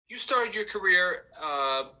You started your career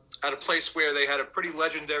at a place where they had a pretty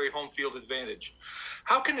legendary home field advantage.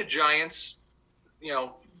 How can the Giants,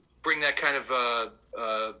 bring that kind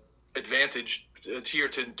of advantage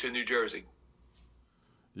to New Jersey?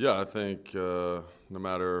 Yeah, I think no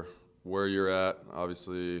matter where you're at,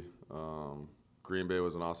 obviously Green Bay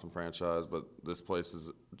was an awesome franchise, but this place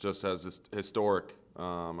is just as historic,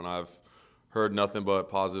 and I've heard nothing but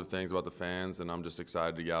positive things about the fans, and I'm just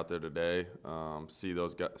excited to get out there today,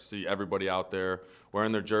 see everybody out there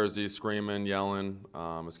wearing their jerseys, screaming, yelling.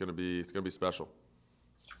 It's gonna be special.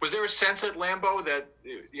 Was there a sense at Lambeau that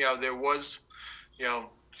there was,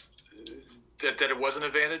 that it was an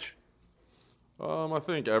advantage? I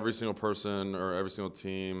think every single person or every single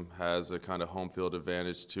team has a kind of home field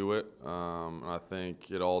advantage to it. I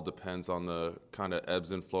think it all depends on the kind of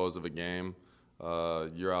ebbs and flows of a game.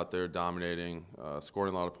 You're out there dominating,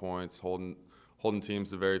 scoring a lot of points, holding teams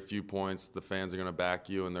to very few points. The fans are going to back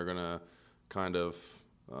you, and they're going to kind of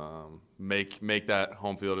make that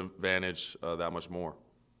home field advantage that much more.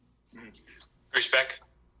 Respect.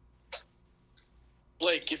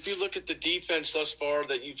 Blake, if you look at the defense thus far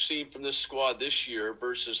that you've seen from this squad this year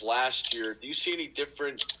versus last year, do you see any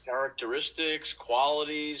different characteristics,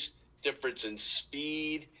 qualities, difference in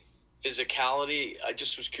speed, physicality? I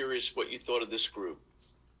just was curious what you thought of this group.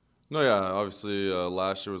 No, yeah, obviously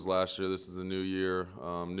last year was last year. This is a new year,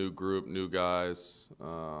 new group, new guys,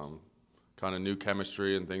 kind of new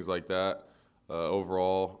chemistry and things like that.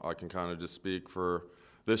 Overall, I can kind of just speak for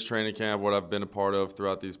this training camp, what I've been a part of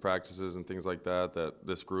throughout these practices and things like that, that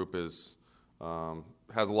this group has a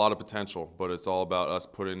lot of potential, but it's all about us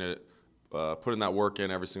putting that work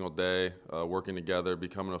in every single day, working together,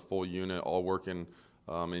 becoming a full unit, all working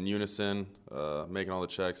in unison, making all the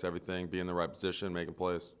checks, everything, be in the right position, making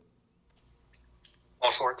plays.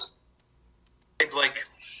 All Schwartz. Hey, Blake.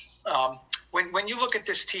 When you look at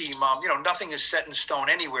this team, nothing is set in stone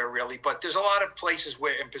anywhere really, but there's a lot of places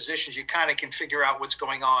where in positions you kind of can figure out what's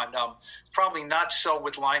going on. Probably not so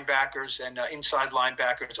with linebackers and inside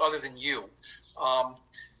linebackers other than you.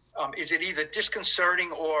 Is it either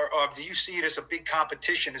disconcerting or do you see it as a big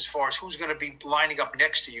competition as far as who's going to be lining up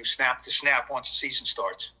next to you snap to snap once the season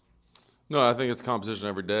starts? No, I think it's competition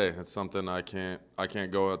every day. It's something I can't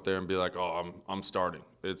go out there and be like, oh, I'm starting.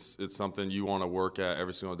 It's something you want to work at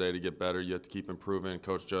every single day to get better. You have to keep improving.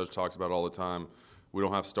 Coach Judge talks about it all the time. We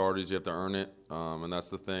don't have starters. You have to earn it, and that's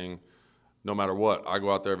the thing. No matter what, I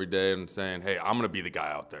go out there every day and saying, hey, I'm going to be the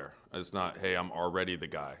guy out there. It's not, hey, I'm already the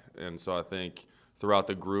guy. And so I think throughout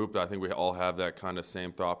the group, I think we all have that kind of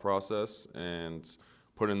same thought process and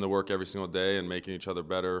put in the work every single day and making each other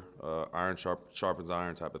better, iron sharpens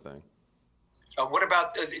iron type of thing. What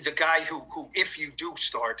about the guy who, if you do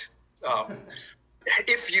start,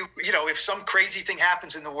 if some crazy thing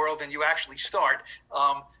happens in the world and you actually start,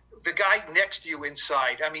 the guy next to you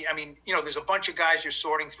inside, I mean, there's a bunch of guys you're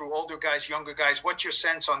sorting through, older guys, younger guys. What's your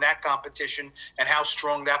sense on that competition and how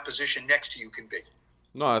strong that position next to you can be?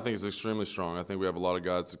 No, I think it's extremely strong. I think we have a lot of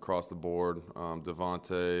guys across the board,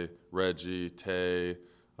 Devontae, Reggie, Tay,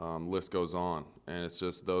 list goes on. And it's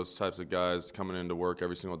just those types of guys coming into work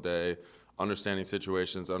every single day, understanding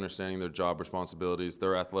situations, understanding their job responsibilities,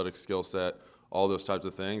 their athletic skill set, all those types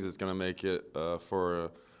of things. It's going to make it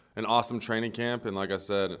for an awesome training camp. And like I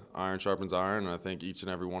said, iron sharpens iron. And I think each and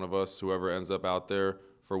every one of us, whoever ends up out there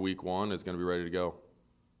for week one, is going to be ready to go.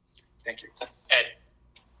 Thank you. Ed.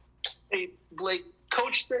 Hey, Blake,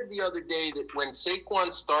 Coach said the other day that when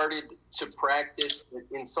Saquon started to practice,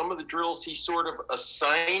 in some of the drills, he sort of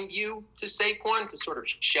assigned you to Saquon to sort of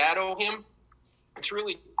shadow him. It's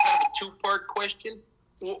really kind of a two-part question.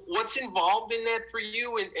 What's involved in that for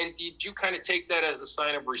you, and did you kind of take that as a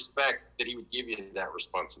sign of respect that he would give you that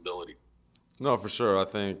responsibility? No, for sure. I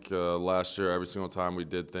think last year, every single time we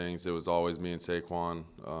did things, it was always me and Saquon.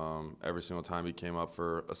 Every single time he came up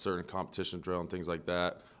for a certain competition drill and things like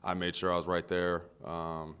that, I made sure I was right there,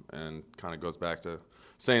 and kind of goes back to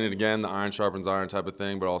saying it again, the iron sharpens iron type of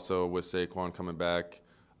thing, but also with Saquon coming back,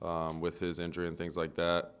 with his injury and things like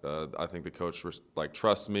that. I think the coach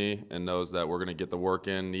trusts me and knows that we're going to get the work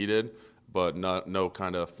in needed, but no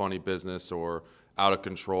kind of funny business or out of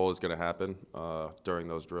control is going to happen during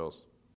those drills.